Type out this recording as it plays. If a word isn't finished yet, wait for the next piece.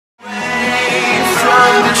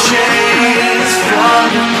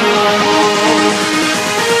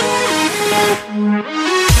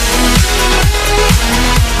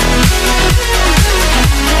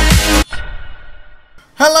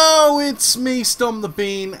it's me, Stomp The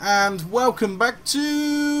Bean, and welcome back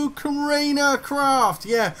to Crainer Craft.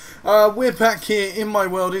 Yeah, we're back here in my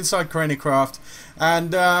world inside Crainer Craft,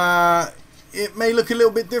 and it may look a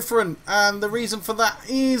little bit different, and the reason for that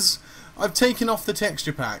is I've taken off the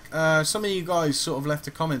texture pack. Some of you guys sort of left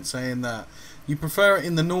a comment saying that you prefer it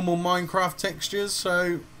in the normal Minecraft textures,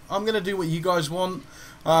 so I'm going to do what you guys want.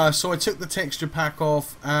 So I took the texture pack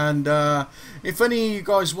off, and if any of you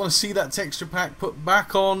guys want to see that texture pack put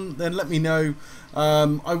back on, then let me know.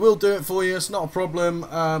 I will do it for you, it's not a problem,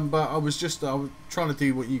 but I was trying to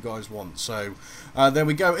do what you guys want. So there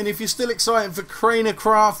we go. And if you're still excited for Crainer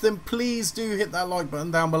Craft, then please do hit that like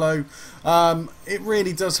button down below. It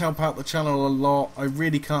really does help out the channel a lot. I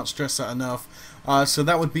really can't stress that enough. So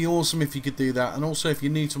that would be awesome if you could do that. And also, if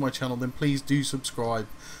you're new to my channel, then please do subscribe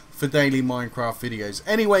for daily Minecraft videos.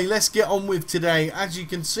 Anyway, let's get on with today. As you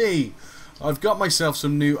can see, I've got myself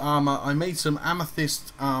some new armor. I made some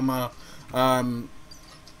amethyst armor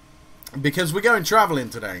because we're going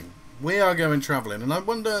traveling today. We are going traveling, and I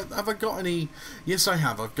wonder, have I got any? Yes, I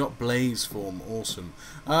have. I've got blaze form. Awesome.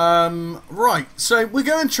 Right, so we're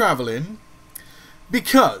going traveling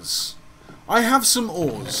because I have some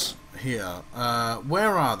ores here.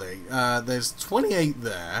 Where are they? There's 28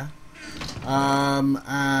 there.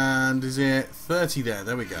 And is it 30 there?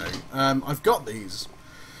 There we go. I've got these,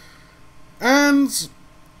 and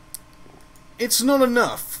it's not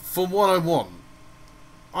enough for what I want.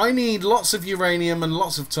 I need lots of uranium and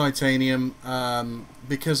lots of titanium,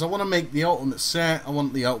 because I want to make the ultimate set. I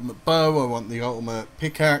want the ultimate bow, I want the ultimate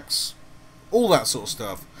pickaxe, all that sort of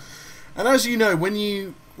stuff. And as you know, when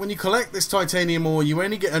you collect this titanium ore, you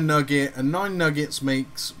only get a nugget, and 9 nuggets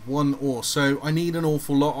makes 1 ore, so I need an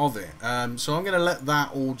awful lot of it. So I'm going to let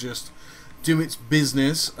that all just do its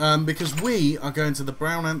business, because we are going to the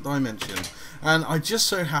brown ant dimension, and I just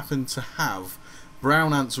so happen to have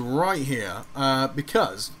brown ants right here,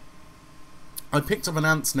 because I picked up an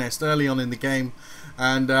ant's nest early on in the game,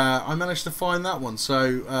 and I managed to find that one.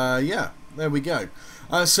 So yeah, there we go.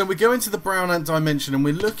 So we go into the brown ant dimension, and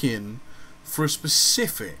we're looking for a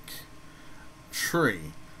specific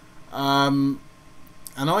tree, and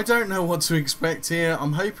I don't know what to expect here.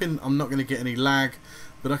 I'm hoping I'm not going to get any lag,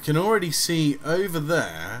 but I can already see over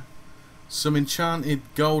there some enchanted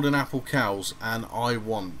golden apple cows, and I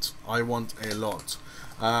want a lot.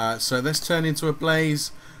 So let's turn into a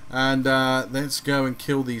blaze, and let's go and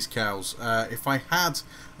kill these cows. If I had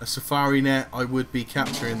a safari net, I would be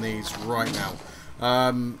capturing these right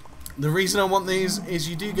now. The reason I want these is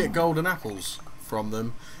you do get golden apples from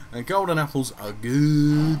them, and golden apples are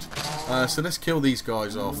good. So let's kill these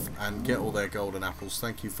guys off and get all their golden apples.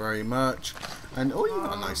 Thank you very much. And oh, you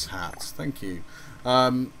got a nice hat. Thank you.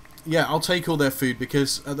 Yeah, I'll take all their food,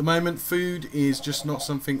 because at the moment food is just not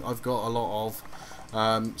something I've got a lot of.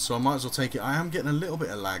 So I might as well take it. I am getting a little bit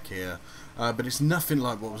of lag here. But it's nothing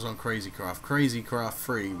like what was on Crazy Craft. Crazy Craft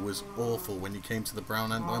 3 was awful when you came to the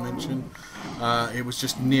brown ant dimension. It was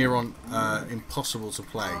just near on impossible to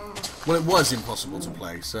play. Well, it was impossible to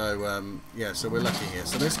play. So yeah, so we're lucky here.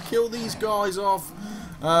 So let's kill these guys off.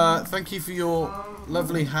 Thank you for your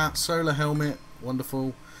lovely hat, solar helmet,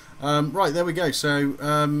 wonderful. Right, there we go. So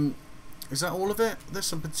is that all of it? There's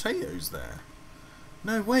some potatoes there.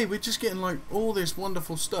 No way, we're just getting like all this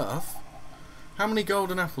wonderful stuff. How many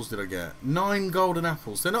golden apples did I get? 9 golden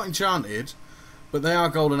apples. They're not enchanted, but they are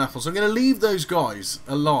golden apples. I'm going to leave those guys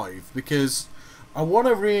alive, because I want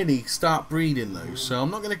to really start breeding those. So I'm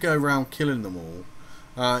not going to go around killing them all.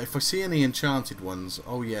 If I see any enchanted ones,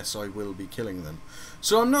 oh yes, I will be killing them.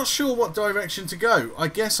 So I'm not sure what direction to go. I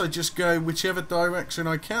guess I just go whichever direction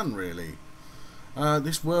I can, really.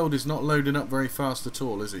 This world is not loading up very fast at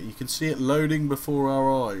all, is it? You can see it loading before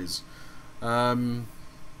our eyes.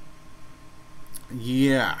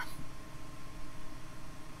 Yeah,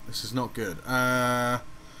 this is not good. F3A.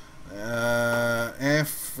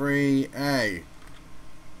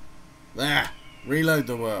 There. Reload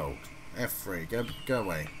the world. F3. Go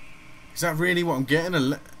away. Is that really what I'm getting?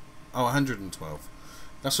 Oh, 112.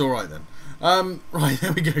 That's all right then. Right,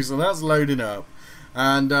 there we go. So that's loading up.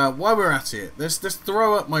 And while we're at it, let's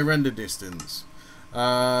throw up my render distance.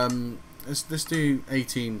 Let's do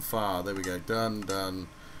 18 far. There we go. Done.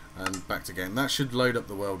 And back to game. That should load up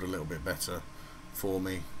the world a little bit better for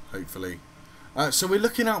me, hopefully. So we're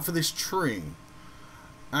looking out for this tree,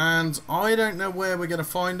 and I don't know where we're going to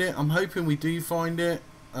find it. I'm hoping we do find it.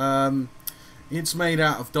 It's made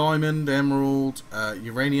out of diamond, emerald,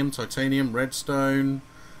 uranium, titanium, redstone.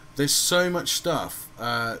 There's so much stuff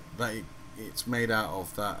that it's made out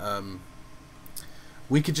of that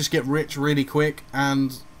we could just get rich really quick.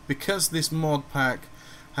 And because this mod pack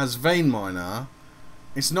has vein miner,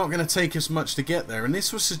 it's not going to take us much to get there. And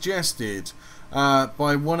this was suggested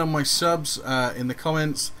by one of my subs in the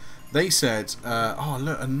comments. They said, oh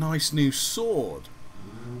look, a nice new sword.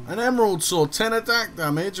 An emerald sword, 10 attack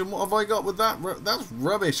damage, and what have I got with that? That's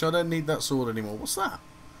rubbish. I don't need that sword anymore. What's that?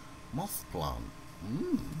 Moth plant.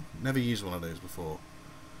 Never used one of those before.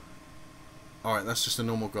 Alright, that's just a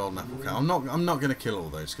normal golden apple cow. I'm not going to kill all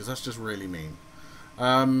those because that's just really mean.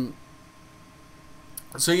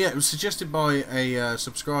 So yeah, it was suggested by a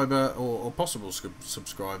subscriber or possible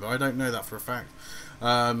subscriber. I don't know that for a fact.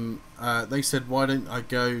 They said, why don't I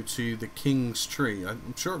go to the King's Tree?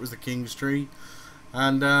 I'm sure it was the King's Tree.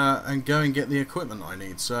 And go and get the equipment I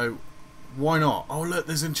need. So why not? Oh look,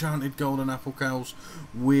 there's enchanted golden apple cows.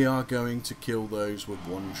 We are going to kill those with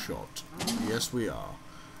one shot. Yes we are.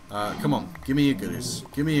 Come on, give me your goodies.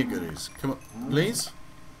 Give me your goodies. Come on, please.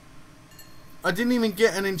 I didn't even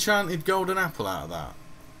get an enchanted golden apple out of that.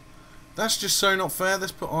 That's just so not fair.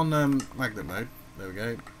 Let's put on magnet mode. There we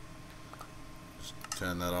go. Just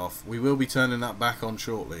turn that off. We will be turning that back on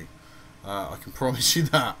shortly. I can promise you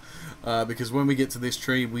that. Because when we get to this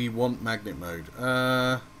tree, we want magnet mode.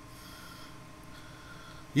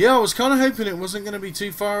 Yeah, I was kind of hoping it wasn't going to be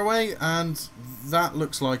too far away, and that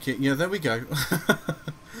looks like it. Yeah, there we go.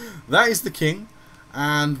 That is the king,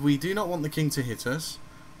 and we do not want the king to hit us.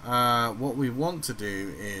 What we want to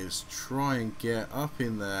do is try and get up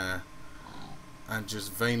in there and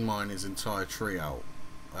just vein mine his entire tree out,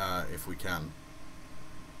 if we can.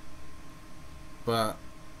 But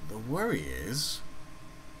the worry is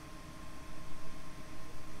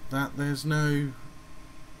that there's no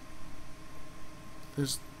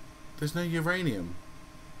uranium.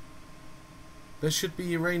 There should be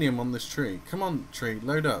uranium on this tree. Come on, tree,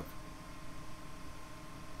 load up.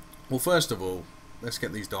 Well, first of all, let's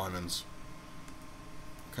get these diamonds.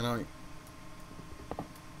 Can I?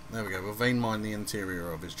 There we go. We'll vein mine the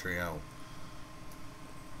interior of his tree out,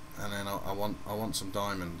 and then I want some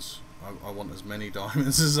diamonds. I want as many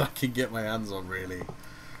diamonds as I can get my hands on, really.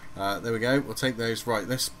 There we go. We'll take those. Right,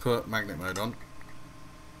 let's put magnet mode on.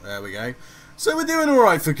 There we go. So we're doing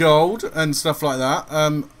alright for gold and stuff like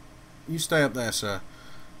that. You stay up there, sir.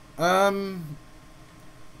 I'm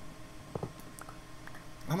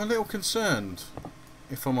a little concerned,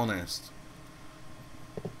 if I'm honest.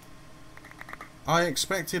 I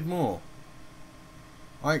expected more.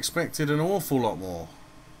 I expected an awful lot more.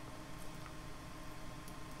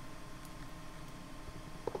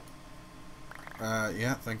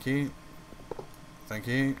 Yeah, thank you. Thank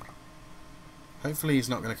you. Hopefully he's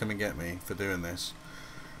not going to come and get me for doing this.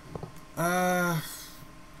 Yeah,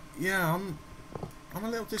 I'm a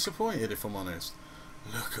little disappointed, if I'm honest.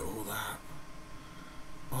 Look at all that.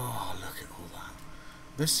 Oh, look at all that.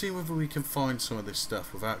 Let's see whether we can find some of this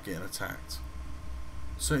stuff without getting attacked.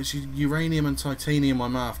 So it's uranium and titanium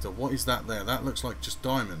I'm after. What is that there? That looks like just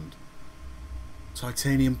diamond.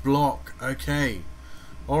 Titanium block. Okay.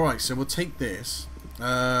 Alright, so we'll take this.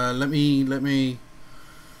 Let me...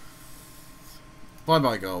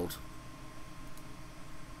 Bye-bye gold.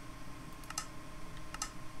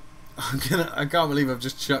 I can't believe I've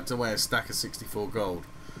just chucked away a stack of 64 gold.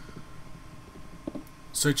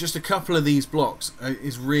 So just a couple of these blocks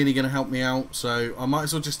is really going to help me out. So I might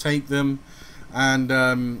as well just take them. And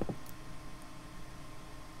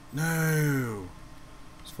no,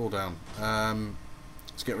 let's fall down.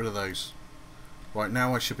 Let's get rid of those. Right,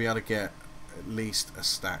 now I should be able to get at least a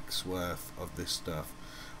stack's worth of this stuff.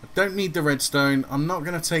 I don't need the redstone. I'm not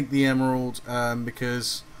going to take the emerald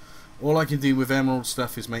because all I can do with emerald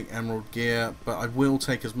stuff is make emerald gear, but I will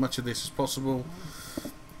take as much of this as possible,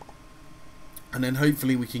 and then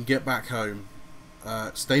hopefully we can get back home.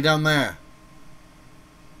 Stay down there.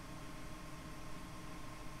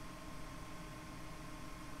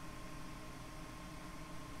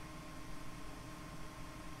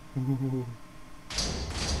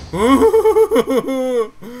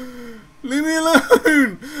 Leave me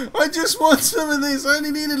alone! I just want some of this. I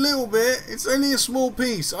only need a little bit. It's only a small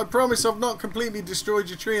piece. I promise I've not completely destroyed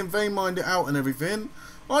your tree and vein mined it out and everything.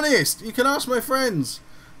 Honest, you can ask my friends.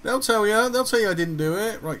 They'll tell you. They'll tell you I didn't do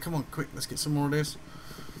it. Right, come on, quick. Let's get some more of this.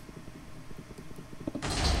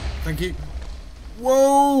 Thank you.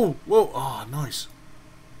 Whoa! Whoa! Ah, oh, nice.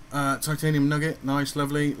 Titanium nugget. Nice,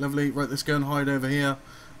 lovely, lovely. Right, let's go and hide over here.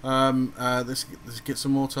 Let's get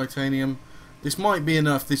some more titanium. This might be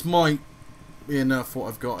enough. This might be enough what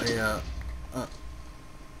I've got here.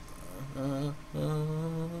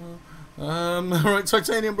 Right,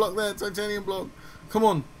 titanium block there. Titanium block. Come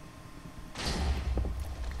on.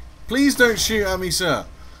 Please don't shoot at me, sir.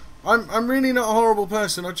 I'm really not a horrible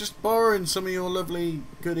person. I'm just borrowing some of your lovely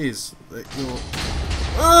goodies that you're...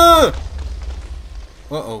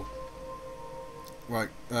 Uh-oh. Right,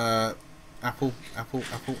 apple, apple,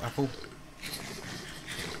 apple, apple.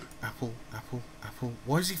 Apple, apple, apple.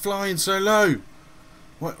 Why is he flying so low?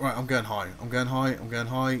 What? Right, I'm going high. I'm going high. I'm going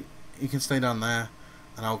high. You can stay down there,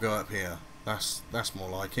 and I'll go up here. That's more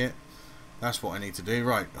like it. That's what I need to do.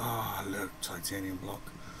 Right. Ah, look, titanium block.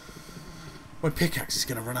 My pickaxe is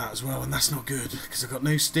going to run out as well, and that's not good because I've got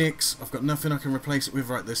no sticks. I've got nothing I can replace it with.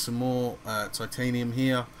 Right, there's some more titanium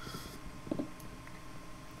here.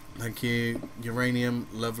 Thank you. Uranium,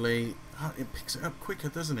 lovely. Oh, it picks it up quicker,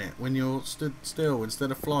 doesn't it, when you're stood still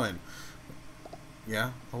instead of flying?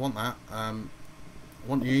 Yeah, I want that. I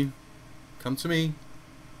want you. Come to me.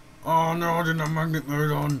 Oh no, I didn't have magnet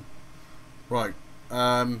mode on. Right.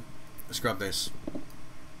 Let's grab this.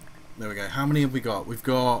 There we go. How many have we got? We've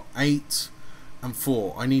got 8 and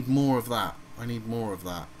 4. I need more of that. I need more of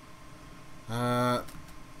that.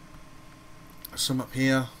 Some up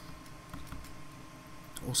here.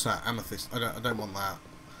 What's that? Amethyst. I don't want that.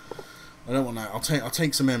 I don't want that. I'll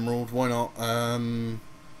take some emerald. Why not?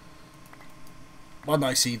 Bye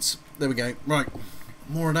bye seeds. There we go. Right.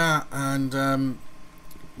 More of that and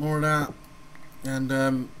more of that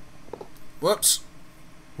and whoops.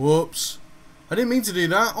 Whoops. I didn't mean to do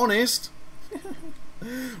that, honest.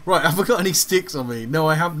 Right, have I got any sticks on me? No,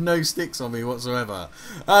 I have no sticks on me whatsoever.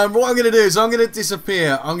 What I'm going to do is I'm going to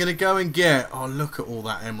disappear. I'm going to go and get... Oh, look at all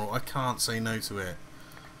that emerald. I can't say no to it.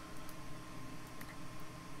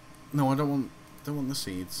 No, I don't want the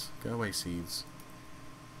seeds. Go away, seeds.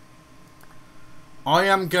 I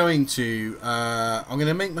am going to... I'm going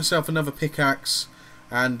to make myself another pickaxe.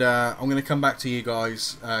 And I'm going to come back to you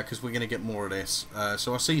guys because we're going to get more of this.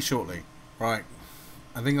 So I'll see you shortly. Right.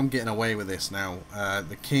 I think I'm getting away with this now.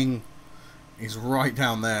 The king is right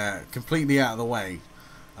down there, completely out of the way.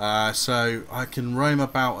 So I can roam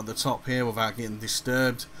about at the top here without getting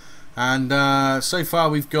disturbed. And so far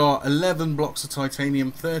we've got 11 blocks of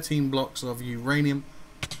titanium, 13 blocks of uranium.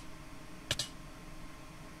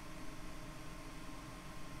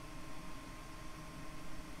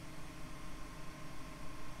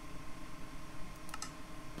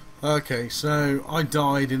 Okay, so I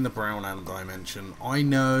died in the brown ant dimension. I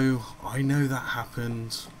know that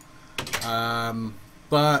happened.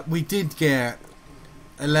 But we did get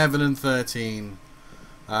 11 and 13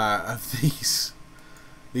 of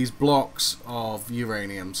these blocks of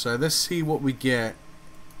uranium. So let's see what we get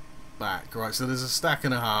back. Right, so there's a stack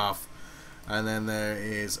and a half, and then there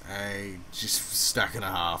is a just stack and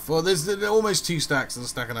a half. Well, there's almost 2 stacks and a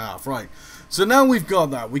stack and a half. Right, so now we've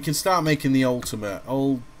got that, we can start making the ultimate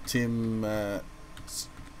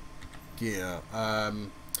gear.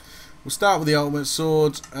 We'll start with the ultimate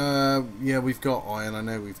sword. Yeah, we've got iron. I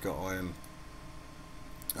know we've got iron.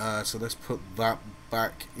 So let's put that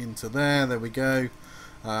back into there. There we go.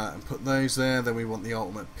 And put those there. Then we want the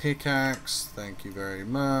ultimate pickaxe. Thank you very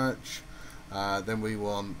much. Then we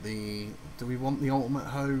want the... Do we want the ultimate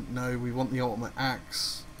hoe? No, we want the ultimate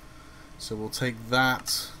axe. So we'll take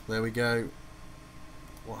that. There we go.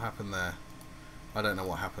 What happened there? I don't know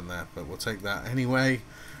what happened there, but we'll take that anyway.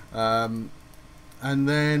 And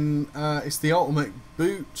then it's the ultimate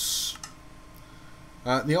boots.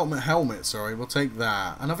 The ultimate helmet, sorry. We'll take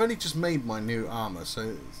that. And I've only just made my new armor,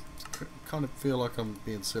 so I kind of feel like I'm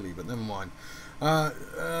being silly, but never mind.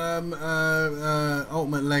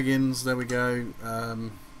 Ultimate leggings, there we go.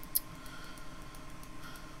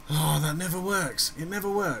 Oh, that never works. It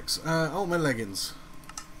never works. Ultimate leggings.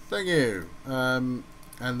 Thank you.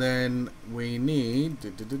 And then we need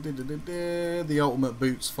the ultimate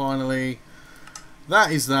boots finally.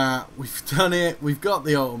 That is that. We've done it. We've got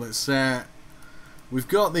the ultimate set. We've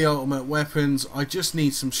got the ultimate weapons. I just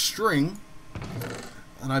need some string.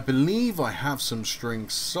 And I believe I have some string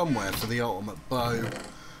somewhere for the ultimate bow.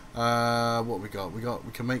 What we got?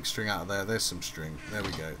 We can make string out of there. There's some string. There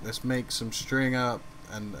we go. Let's make some string up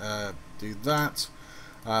and do that.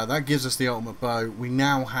 That gives us the ultimate bow. We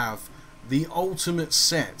now have the ultimate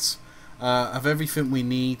set of everything we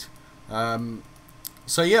need.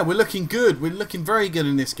 So yeah, we're looking good. We're looking very good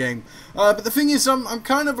in this game. But the thing is, I'm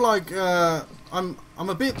kind of like I'm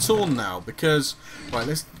a bit torn now because right,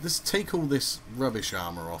 let's take all this rubbish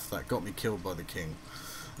armor off that got me killed by the king.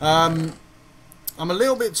 I'm a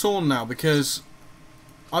little bit torn now because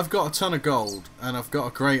I've got a ton of gold and I've got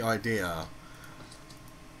a great idea,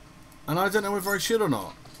 and I don't know whether I should or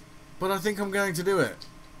not, but I think I'm going to do it.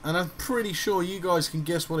 And I'm pretty sure you guys can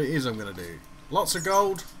guess what it is I'm going to do. Lots of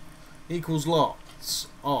gold equals lots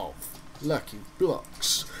of lucky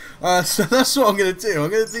blocks. So that's what I'm going to do. I'm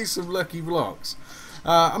going to do some lucky blocks.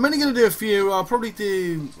 I'm only going to do a few. I'll probably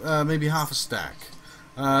do maybe half a stack.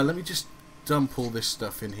 Let me just dump all this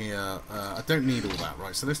stuff in here. I don't need all that,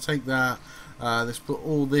 right? So let's take that. Let's put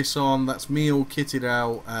all this on. That's me all kitted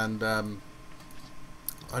out, and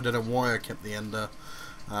I don't know why I kept the ender.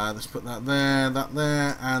 Let's put that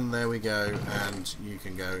there, and there we go. And you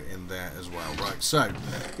can go in there as well, right? So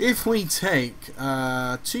if we take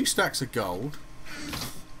 2 stacks of gold,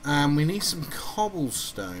 and we need some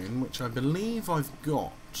cobblestone, which I believe I've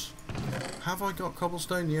got. Have I got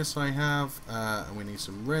cobblestone? Yes, I have. And we need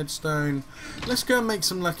some redstone. Let's go and make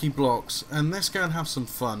some lucky blocks, and let's go and have some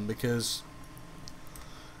fun, because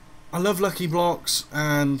I love lucky blocks,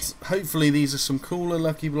 and hopefully these are some cooler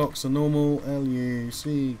lucky blocks than normal.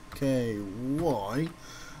 L-U-C-K-Y.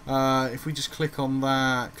 If we just click on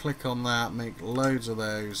that, make loads of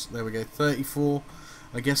those. There we go, 34.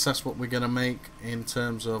 I guess that's what we're going to make in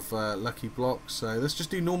terms of lucky blocks. So let's just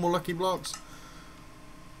do normal lucky blocks.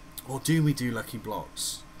 Or do we do lucky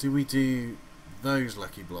blocks? Do we do those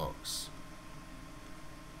lucky blocks?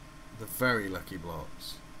 The very lucky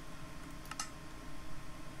blocks.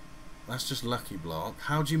 That's just lucky block.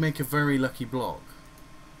 How do you make a very lucky block?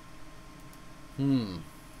 Do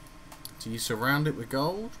you surround it with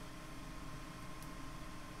gold?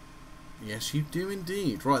 Yes, you do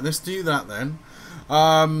indeed. Right, let's do that then.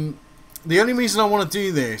 The only reason I want to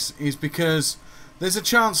do this is because there's a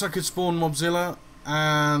chance I could spawn Mobzilla,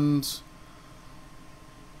 and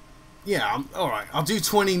yeah, alright, I'll do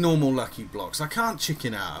 20 normal lucky blocks. I can't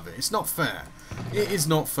chicken out of it. It's not fair. It is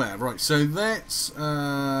not fair. Right, so let's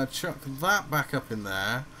chuck that back up in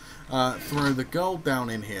there. Throw the gold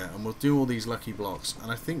down in here, and we'll do all these lucky blocks.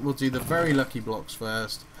 And I think we'll do the very lucky blocks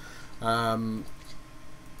first.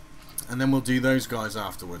 And then we'll do those guys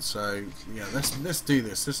afterwards. So yeah, let's do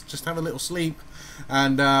this. Let's just have a little sleep,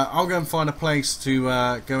 and I'll go and find a place to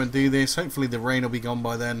go and do this. Hopefully the rain will be gone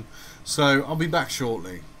by then, so I'll be back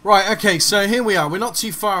shortly. Right, okay, so here we are. We're not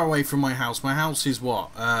too far away from my house. My house is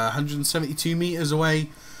what, 172 meters away.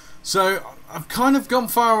 So I've kind of gone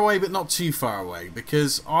far away, but not too far away,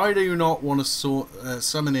 because I do not want to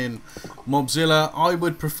summon in Mobzilla. I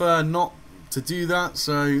would prefer not to do that.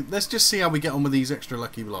 So let's just see how we get on with these extra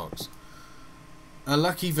lucky blocks. A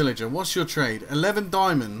lucky villager. What's your trade? 11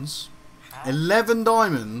 diamonds. 11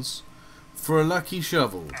 diamonds for a lucky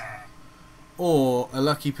shovel. Or a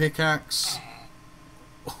lucky pickaxe.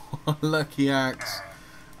 Or a lucky axe.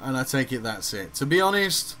 And I take it that's it. To be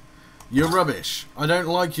honest, you're rubbish. I don't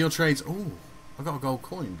like your trades. Ooh, I got a gold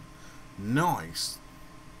coin. Nice.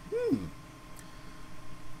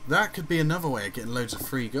 That could be another way of getting loads of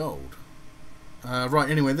free gold. Right,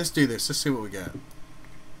 anyway, let's do this. Let's see what we get.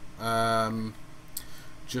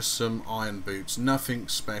 Just some iron boots. Nothing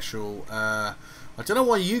special. I don't know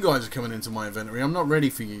why you guys are coming into my inventory. I'm not ready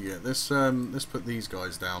for you yet. Let's put these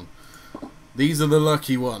guys down. These are the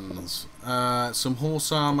lucky ones. Some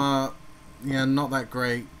horse armor. Yeah, not that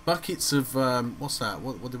great. Buckets of... what's that?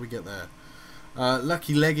 What did we get there?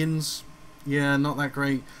 Lucky leggings. Yeah, not that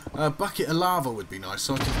great. A bucket of lava would be nice,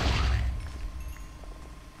 so I can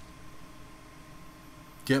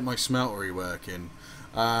get my smeltery working.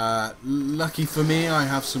 Lucky for me, I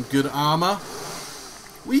have some good armor.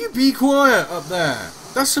 Will you be quiet up there?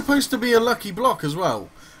 That's supposed to be a lucky block as well,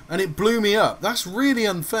 and it blew me up. That's really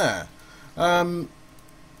unfair.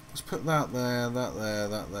 Let's put that there, that there,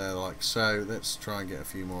 that there, like so. Let's try and get a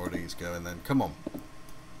few more of these going then. Come on.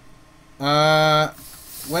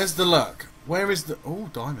 Where's the luck? Where is the... Oh,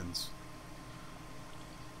 diamonds.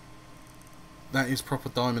 That is proper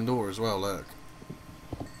diamond ore as well, look.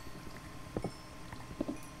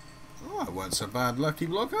 Oh, it wasn't so bad lucky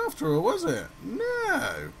block after all, was it?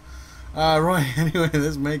 No. Right, anyway,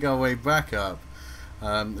 let's make our way back up.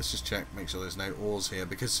 Let's just check, make sure there's no ores here,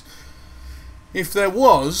 because if there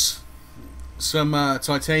was some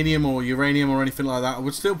titanium or uranium or anything like that, I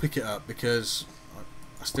would still pick it up, because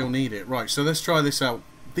I still need it. Right, so let's try this out.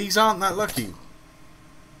 These aren't that lucky.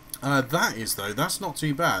 That is, though. That's not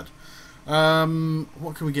too bad.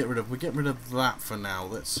 What can we get rid of? We get rid of that for now.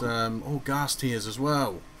 Let's... oh, gas tiers as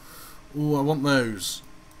well. Oh, I want those.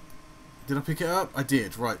 Did I pick it up? I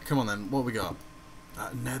did. Right, come on then. What have we got?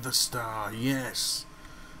 Nether star. Yes.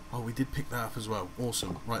 Oh, we did pick that up as well.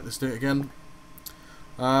 Awesome. Right, let's do it again.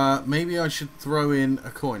 Maybe I should throw in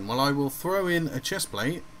a coin. Well, I will throw in a chest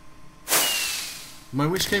plate. My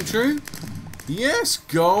wish came true. Yes,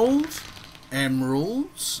 gold,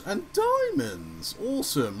 emeralds, and diamonds.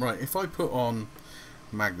 Awesome. Right, if I put on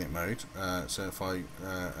magnet mode, so if I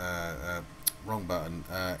wrong button,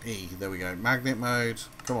 E, there we go. Magnet mode.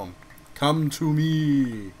 Come on, come to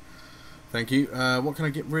me. Thank you. What can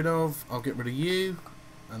I get rid of? I'll get rid of you,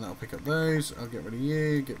 and that'll pick up those. I'll get rid of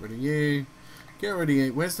you. Get rid of you. Get rid of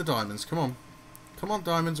you. Where's the diamonds? Come on, come on,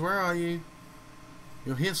 diamonds. Where are you?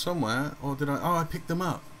 You're here somewhere. Or did I... Oh, I picked them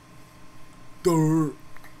up. Durr.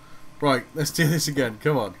 Right, let's do this again.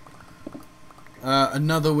 Come on.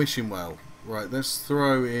 Another wishing well. Right, let's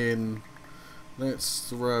throw in... Let's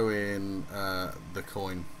throw in the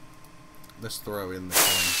coin. Let's throw in the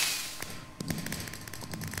coin.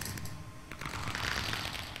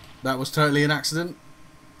 That was totally an accident.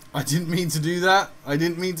 I didn't mean to do that. I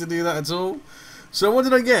didn't mean to do that at all. So what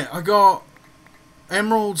did I get? I got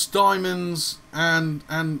emeralds, diamonds, and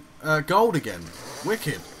gold again.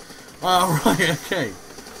 Wicked. Oh, right, okay.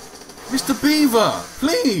 Mr. Beaver,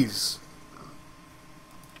 please.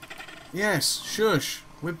 Yes, shush.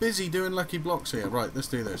 We're busy doing lucky blocks here. Right, let's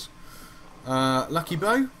do this. Lucky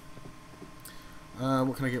bow.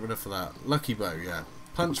 What can I get rid of for that? Lucky bow, yeah.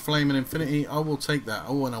 Punch, flame, and infinity. I will take that.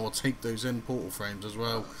 Oh, and I will take those end portal frames as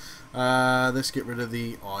well. Let's get rid of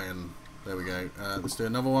the iron. There we go. Let's do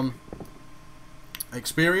another one.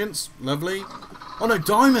 Experience. Lovely. Oh, no,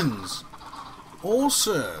 diamonds.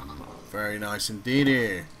 Awesome. Very nice indeed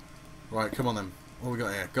here. Right, come on then. What we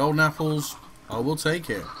got here? Golden apples. I will take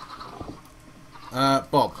it.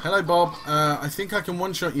 Bob. Hello, Bob. I think I can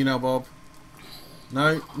one-shot you now, Bob.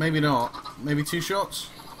 No, maybe not. Maybe 2 shots?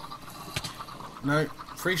 No.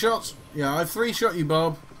 3 shots? Yeah, I 3-shot you,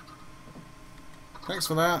 Bob. Thanks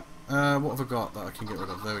for that. What have I got that I can get rid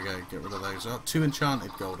of? There we go. Get rid of those. 2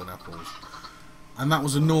 enchanted golden apples. And that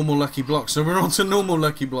was a normal lucky block. So we're on to normal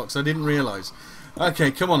lucky blocks. I didn't realise.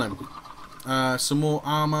 Okay, come on then. Some more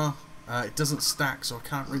armour. It doesn't stack, so I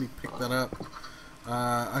can't really pick that up.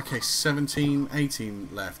 Okay, 17, 18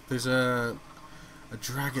 left. There's a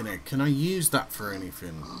dragon egg. Can I use that for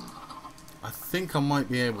anything? I think I might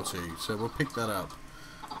be able to, so we'll pick that up.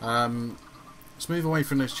 Let's move away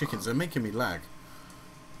from those chickens. They're making me lag.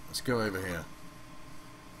 Let's go over here.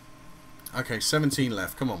 Okay, 17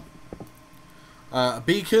 left. Come on. A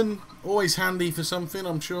beacon. Always handy for something,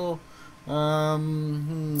 I'm sure.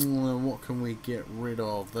 What can we get rid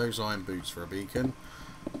of? Those iron boots for a beacon.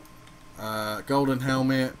 Golden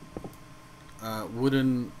helmet.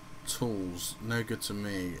 Wooden tools. No good to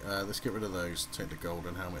me. Let's get rid of those. Take the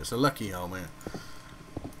golden helmet. It's a lucky helmet.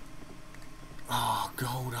 Oh,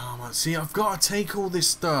 gold armor. See, I've got to take all this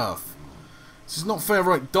stuff. This is not fair.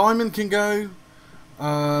 Right, diamond can go.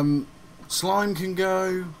 Slime can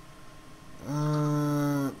go.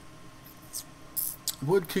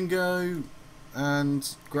 Wood can go.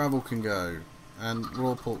 And gravel can go. And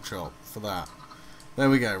raw pork chop for that. There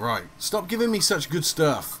we go. Right. Stop giving me such good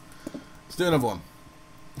stuff. Let's do another one.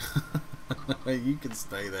 You can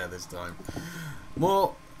stay there this time.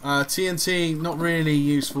 More TNT, not really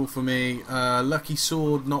useful for me. Lucky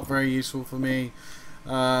sword, not very useful for me.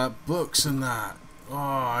 Books and that. Oh,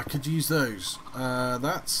 I could use those.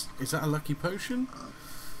 Is that a lucky potion?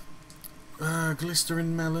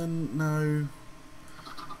 Glistering melon, no.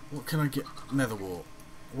 What can I get? Netherwort.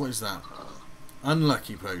 What is that?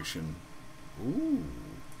 Unlucky potion. Ooh.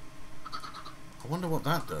 I wonder what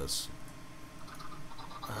that does.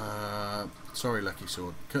 Sorry, lucky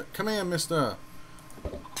sword. Come here, mister.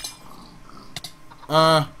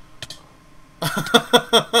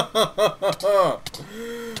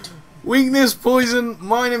 Weakness, poison,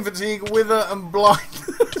 mining fatigue, wither, and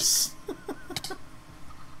blindness.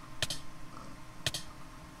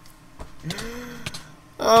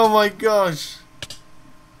 Oh my gosh.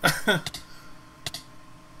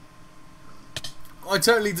 I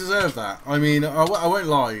totally deserve that. I mean, I won't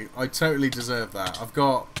lie. I totally deserve that. I've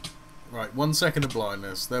got... Right, 1 second of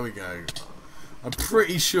blindness. There we go. I'm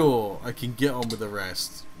pretty sure I can get on with the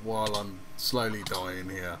rest while I'm slowly dying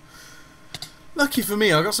here. Lucky for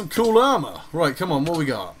me, I got some cool armour. Right, come on, what we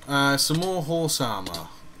got? Some more horse armour.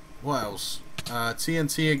 What else?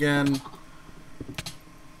 TNT again.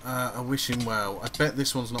 A wishing well. I bet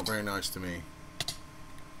this one's not very nice to me.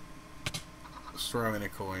 Let's throw in a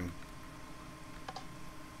coin.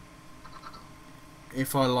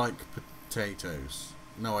 If I like potatoes.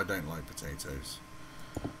 No, I don't like potatoes.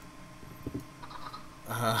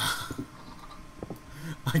 I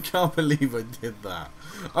can't believe I did that.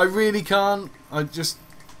 I really can't. It's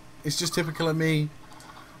just typical of me.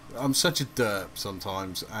 I'm such a derp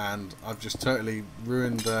sometimes, and I've just totally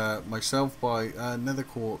ruined myself by nether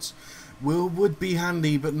quartz. Would be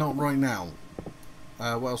handy, but not right now.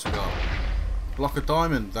 What else we got? Block of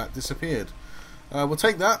diamond. That disappeared. We'll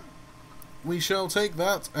take that. We shall take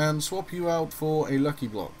that and swap you out for a lucky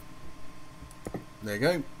block. There you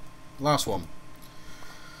go. Last one.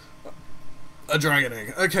 A dragon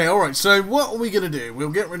egg. Okay, alright, so what are we going to do? We'll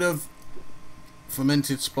get rid of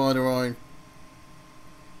fermented spider eye.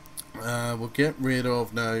 We'll get rid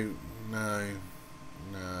of... No. I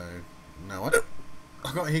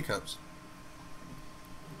got hiccups.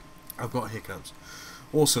 I've got hiccups.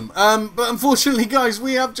 Awesome. But unfortunately, guys,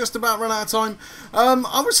 we have just about run out of time.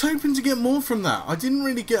 I was hoping to get more from that. I didn't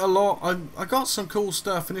really get a lot. I got some cool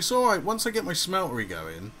stuff, and it's alright. Once I get my smeltery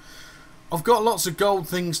going, I've got lots of gold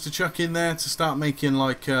things to chuck in there to start making,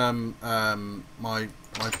 like, my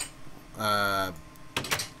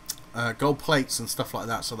gold plates and stuff like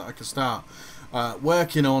that, so that I can start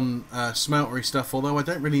working on smeltery stuff, although I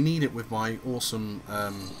don't really need it with my awesome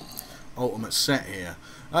ultimate set here.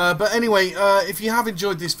 But anyway, if you have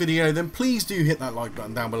enjoyed this video, then please do hit that like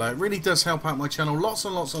button down below. It really does help out my channel lots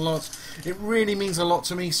and lots and lots. It really means a lot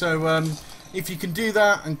to me, so if you can do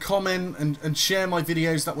that and comment and share my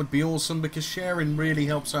videos, that would be awesome, because sharing really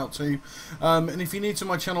helps out too. And if you're new to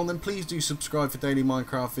my channel, then please do subscribe for daily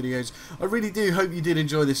Minecraft videos. I really do hope you did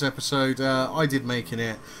enjoy this episode. I did making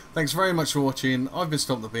it. Thanks very much for watching. I've been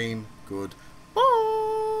Stomp the Bean. Goodbye.